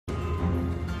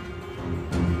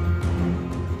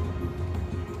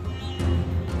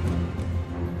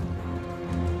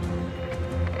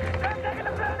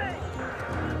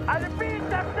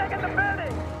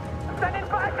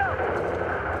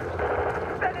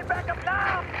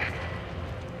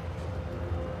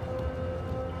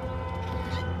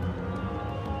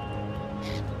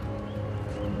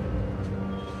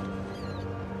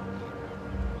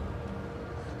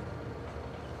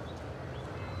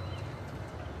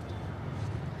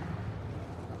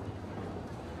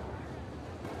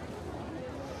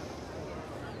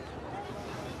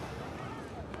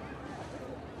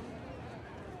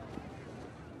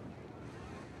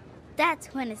That's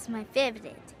when it's my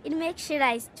favorite. It makes your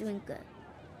eyes twinkle.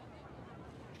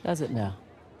 Does it now?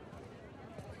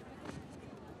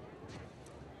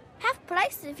 Half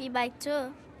price if you buy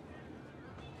two.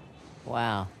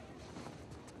 Wow.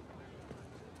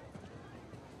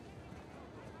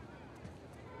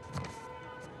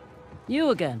 You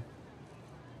again?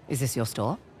 Is this your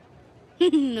store?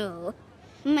 No,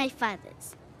 my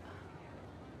father's.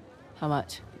 How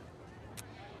much?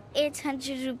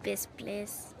 800 rupees,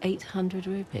 please. 800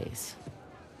 rupees.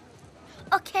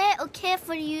 Okay,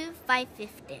 for you,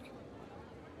 550.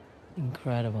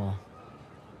 Incredible.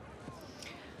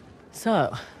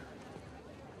 So,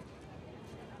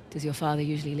 does your father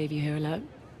usually leave you here alone?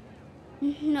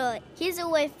 No, he's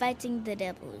away fighting the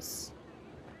rebels.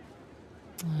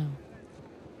 Oh.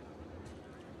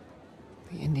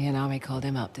 The Indian army called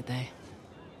him up, did they?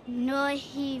 No,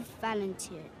 he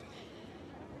volunteered.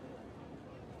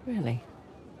 Really?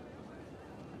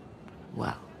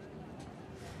 Well,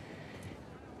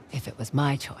 if it was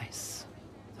my choice,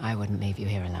 I wouldn't leave you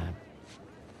here alone.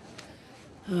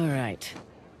 All right.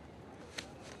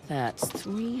 That's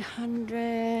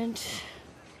 300.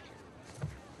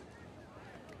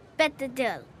 Bet the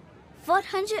deal.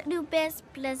 400 rupees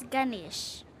plus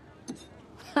Ganesh.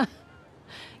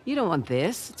 You don't want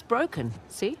this. It's broken.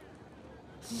 See?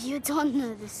 You don't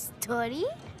know the story?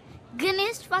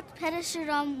 Ganesh fought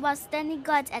Parashuram while standing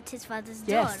guard at his father's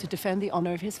door. Yes, to defend the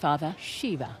honor of his father,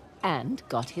 Shiva, and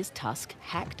got his tusk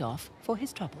hacked off for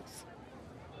his troubles.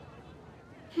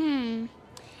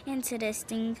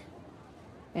 Interesting.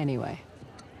 Anyway,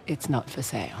 it's not for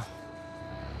sale.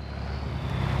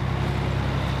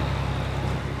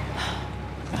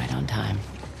 Right on time.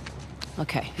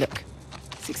 Okay, look.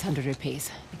 600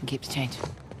 rupees. You can keep the change.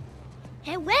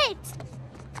 Hey, wait!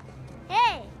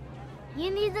 Hey,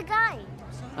 you need a guide.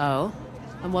 Oh?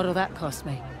 And what'll that cost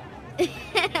me? My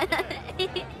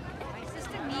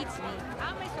sister needs me.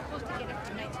 How am I supposed to get it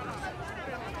for next week?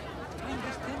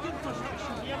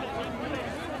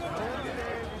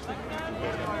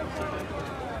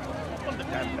 On the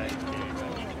damn bank, I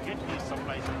need to get these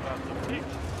someplace across the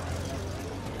bridge.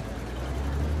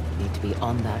 Need to be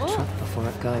on that truck before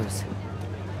it goes.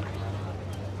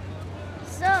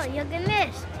 So, you're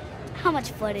Ganesh. How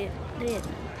much for it, really?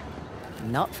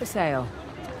 Not for sale.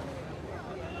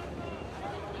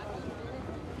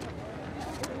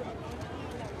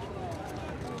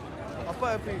 அப்பா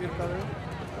எப்படி இருக்காரு?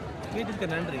 வீட்டுக்கு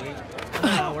நன்றி.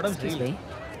 உடம்பு Excuse சரியில்லை. me.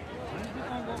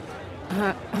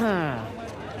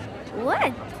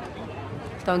 What?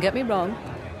 Don't get me wrong.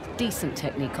 Decent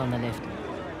technique on the lift.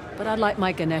 But I'd like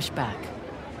my Ganesh back.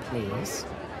 Please.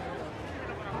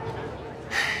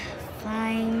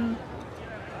 Fine.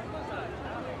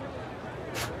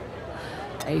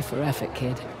 A for effort,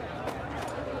 kid.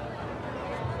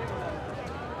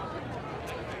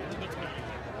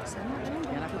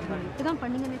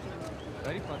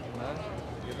 சரி பாத்தீங்களா?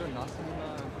 ஏதோ நாசமா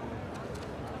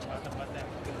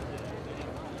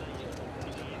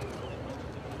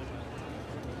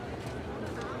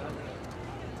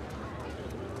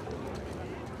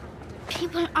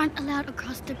People aren't allowed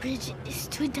across the bridge. It's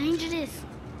too dangerous.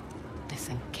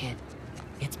 Listen, kid.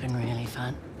 It's been really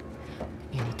fun.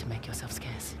 You need to make yourself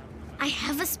scarce. I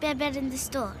have a spare bed in the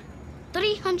store.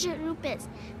 300 rupees.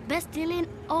 Best deal in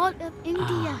all of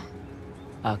India.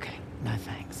 Okay, no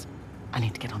thanks. I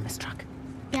need to get on this truck.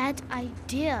 Bad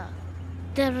idea.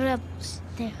 They're rebels.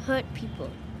 They hurt people.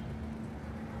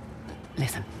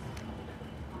 Listen.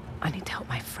 I need to help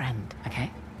my friend, okay?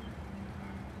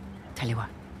 Tell you what.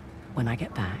 When I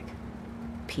get back,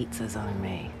 pizza's on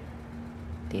me.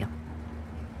 Deal?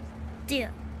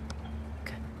 Deal.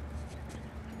 Good.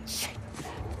 Shit.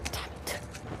 Damn it.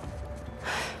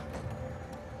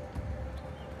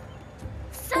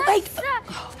 Sir, Wait! sir,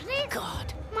 Oh, please. God.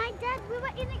 My dad, we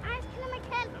were eating ice cream. I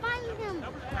can't find him.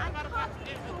 I caught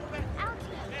him out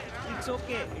here. It's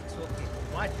okay. It's okay.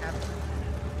 What happened?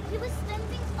 He was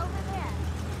standing over there.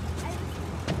 I was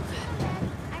there.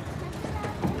 I sent it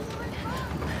out and he was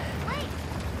gone. Wait,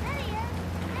 there he is.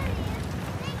 There he is.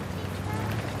 Thank you,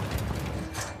 sir.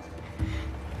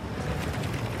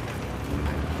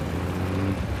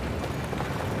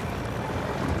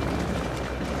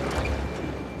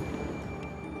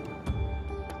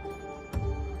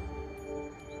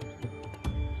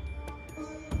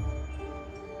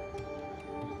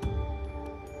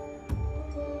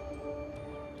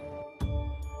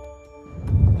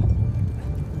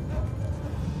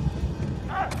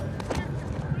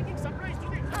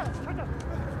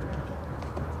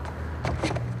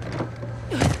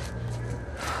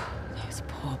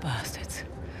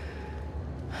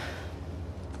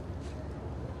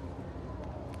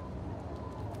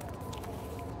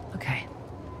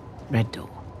 Red door.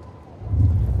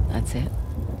 That's it.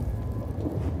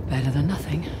 Better than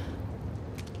nothing.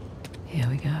 Here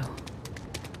we go.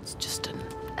 It's just an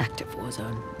active war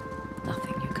zone.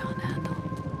 Nothing you can't handle.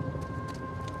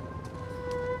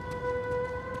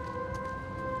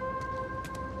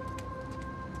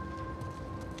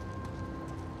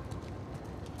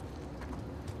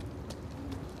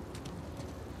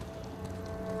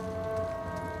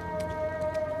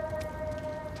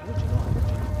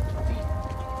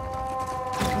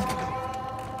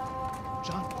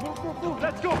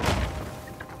 Let's go!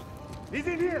 He's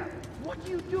in here! What are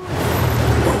you doing?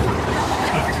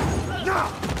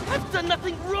 Now! I've done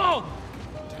nothing wrong!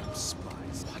 Damn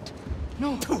spies. What?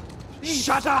 No.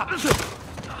 Shut up!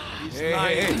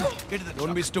 Hey, Get in the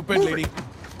don't be stupid, lady.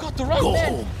 Got the right Go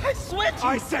man. home. I swear to you.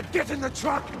 I said get in the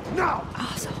truck! Now!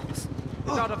 Assholes.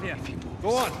 Get out of here.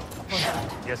 Go on.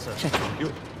 Yes, sir. Check it.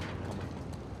 You.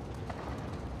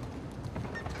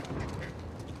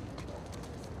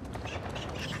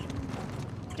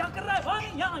 क्या कर रहा है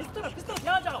भाई यहाँ इस तरफ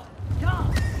यहाँ जाओ यहाँ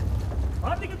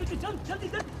बाहर निकल तुझे जल्दी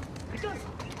निकल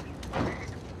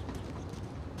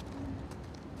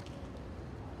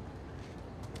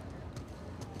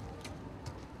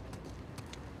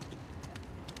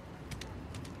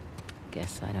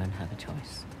Guess I don't have a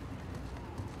choice.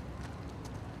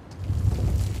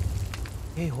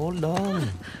 Hey, hold on.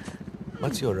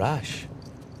 What's your rush?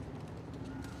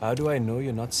 How do I know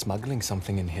you're not smuggling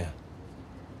something in here?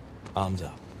 Arms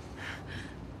up.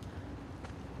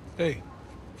 Hey.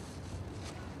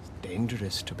 It's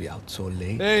dangerous to be out so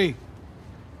late. Hey!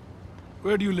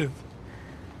 Where do you live?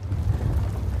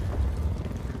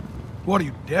 What are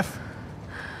you, deaf?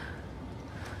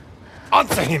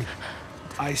 Answer him!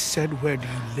 I said, where do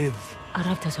you live?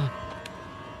 Aravtazon.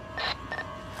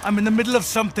 I'm in the middle of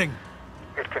something.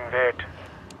 It can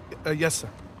wait. Yes, sir.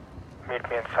 Meet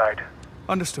me inside.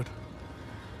 Understood.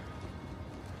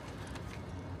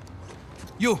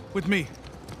 You, with me.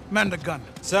 Man the gun.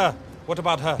 Sir, what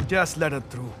about her? Just let her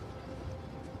through.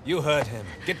 You heard him.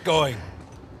 Get going.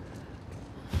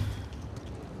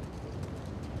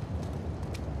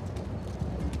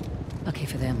 Lucky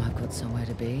for them, I've got somewhere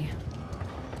to be.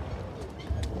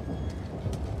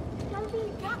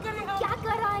 क्या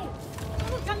कर रहा है?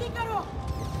 जल्दी करो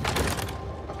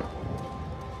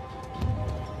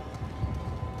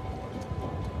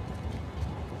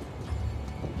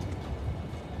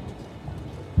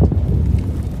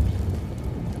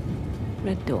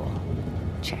Red door.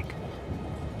 Check.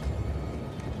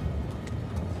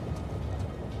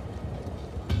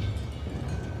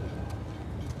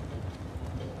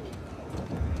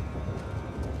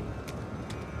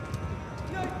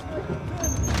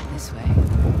 This way.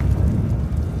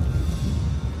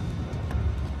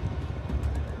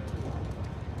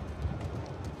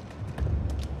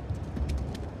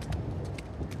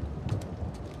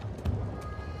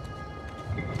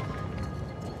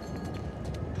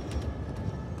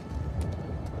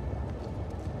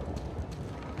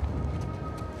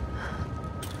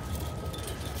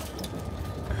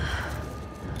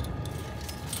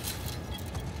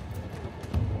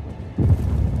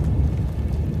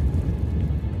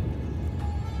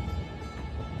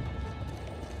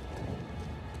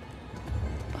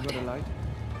 Got a light?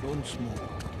 Don't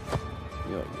smoke.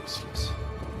 You're useless.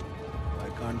 I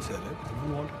can't sell it.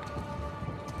 You want it?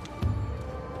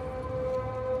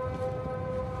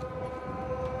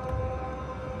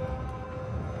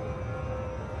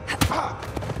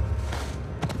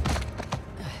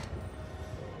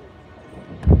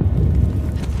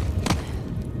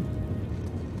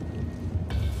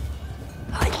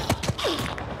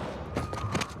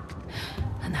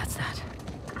 And that's that.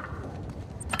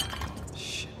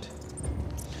 Shit.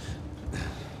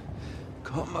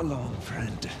 Come along,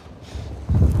 friend.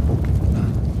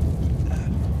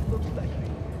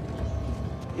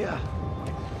 Yeah.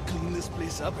 Clean this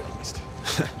place up at least.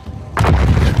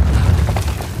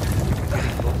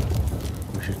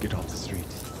 We should get off the street.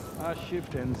 Our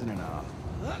shift ends in an hour.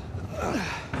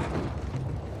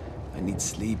 I need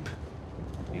sleep.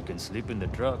 You can sleep in the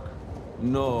truck.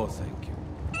 No, thank you.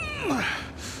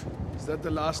 Is that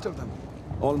the last of them?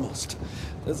 Almost.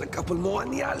 There's a couple more in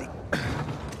the alley.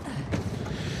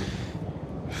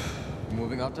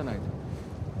 Moving out tonight.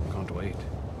 Can't wait.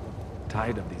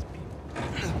 Tired of these people.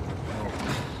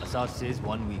 Assad says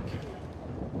 1 week.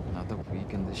 Another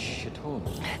week in this shithole.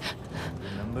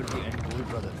 Remember the end goal,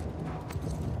 brother.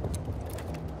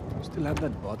 Still have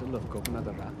that bottle of coconut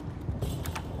rum?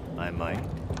 I might.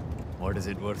 What is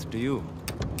it worth to you?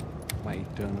 My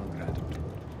eternal gratitude.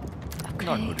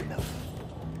 Not good enough.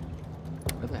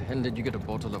 Where the hell did you get a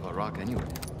bottle of Arak anyway?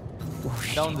 Oh,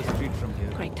 Down the shit. street from here.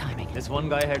 Great timing. This one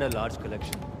guy had a large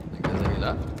collection. Because he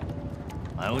left.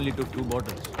 I only took 2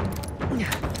 bottles.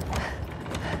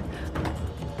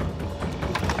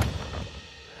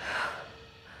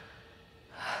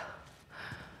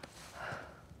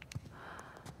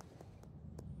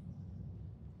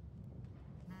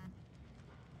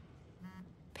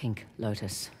 Pink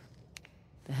Lotus.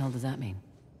 The hell does that mean?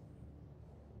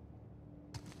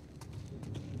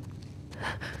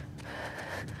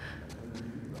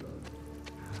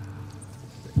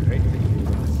 Great thing.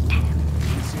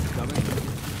 You see it coming?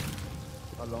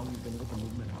 How long you been with the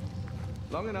movement?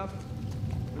 Long enough.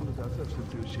 Been with us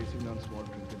since he was chasing down small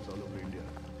trinkets all over India.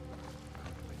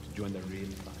 To join the real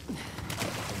fight.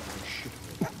 Shit.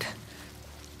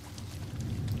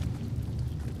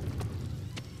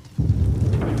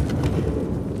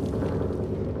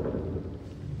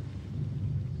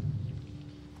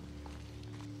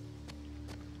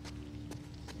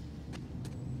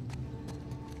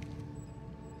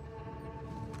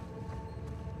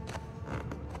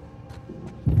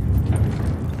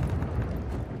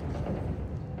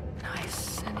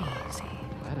 Nice and easy.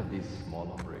 Where are these small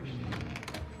operations?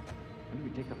 When do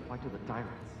we take the fight to the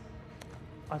tyrants?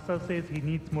 Asa says he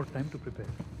needs more time to prepare.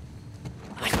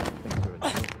 Things are a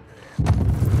joke.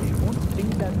 He won't think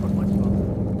that for much longer.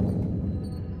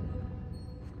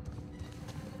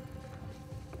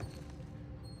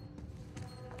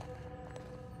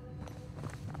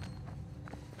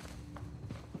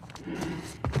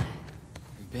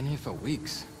 We've been here for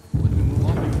weeks. When do we move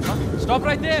on? Huh? Stop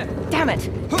right there! Damn it!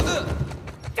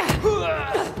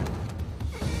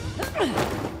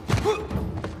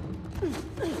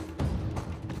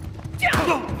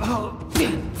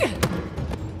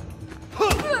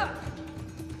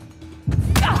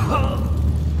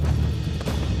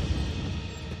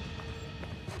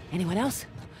 Anyone else?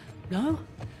 No?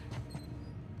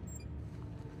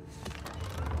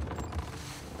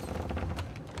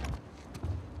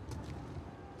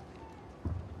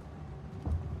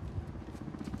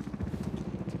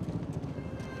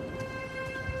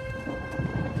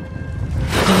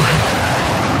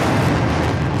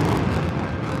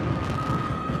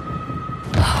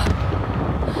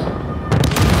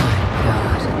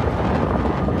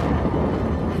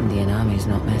 Indian Army's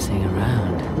not messing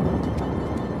around.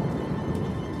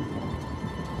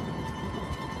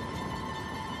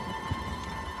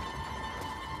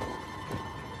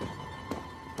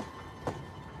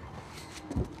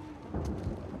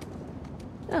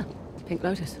 Ah, Pink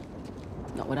Lotus.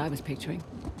 Not what I was picturing.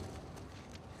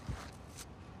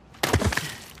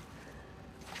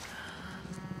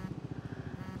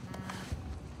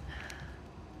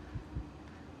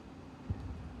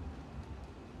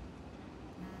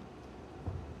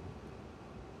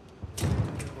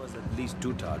 Was at least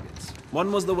 2 targets.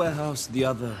 One was the warehouse, the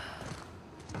other...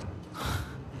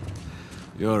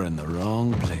 You're in the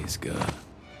wrong place, girl.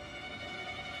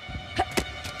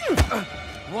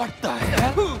 What the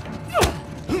hell?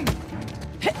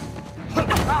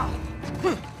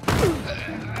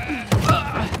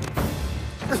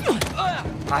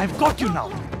 I've got you now.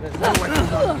 There's no way to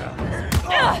go.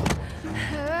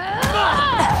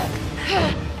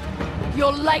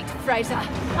 You're late, Fraser.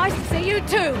 I see you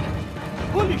too.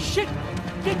 Holy shit!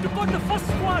 They took out the first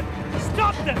squad!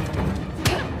 Stop them!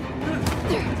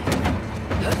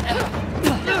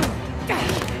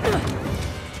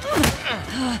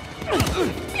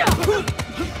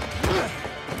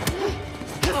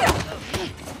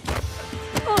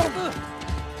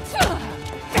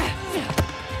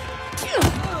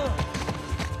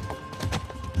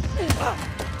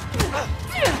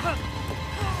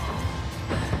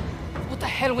 What the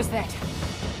hell was that?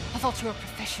 I thought you were a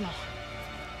professional.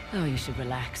 Oh, you should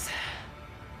relax.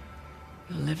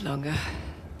 You'll live longer.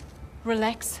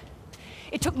 Relax.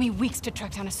 It took me weeks to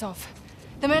track down Asov.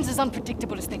 The man's as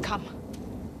unpredictable as they come.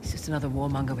 He's just another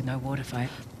warmonger with no war to fight.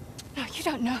 No, you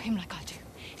don't know him like I do.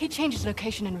 He changes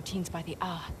location and routines by the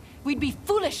hour. We'd be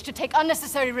foolish to take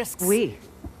unnecessary risks.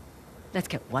 Let's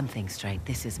get one thing straight.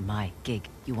 This is my gig.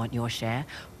 You want your share?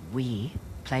 We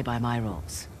play by my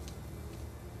rules.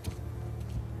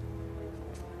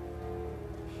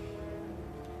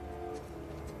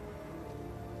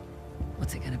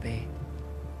 What's it gonna be?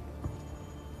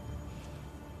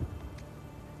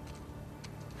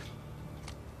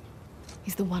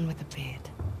 He's the one with the beard.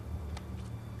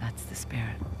 That's the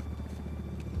spirit.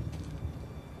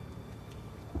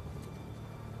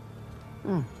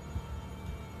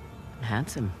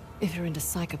 Handsome. If you're into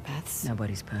psychopaths.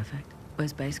 Nobody's perfect.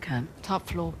 Where's base camp? Top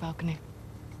floor, balcony.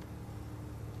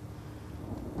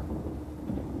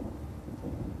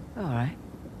 All right.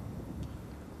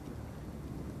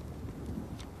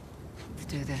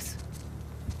 this.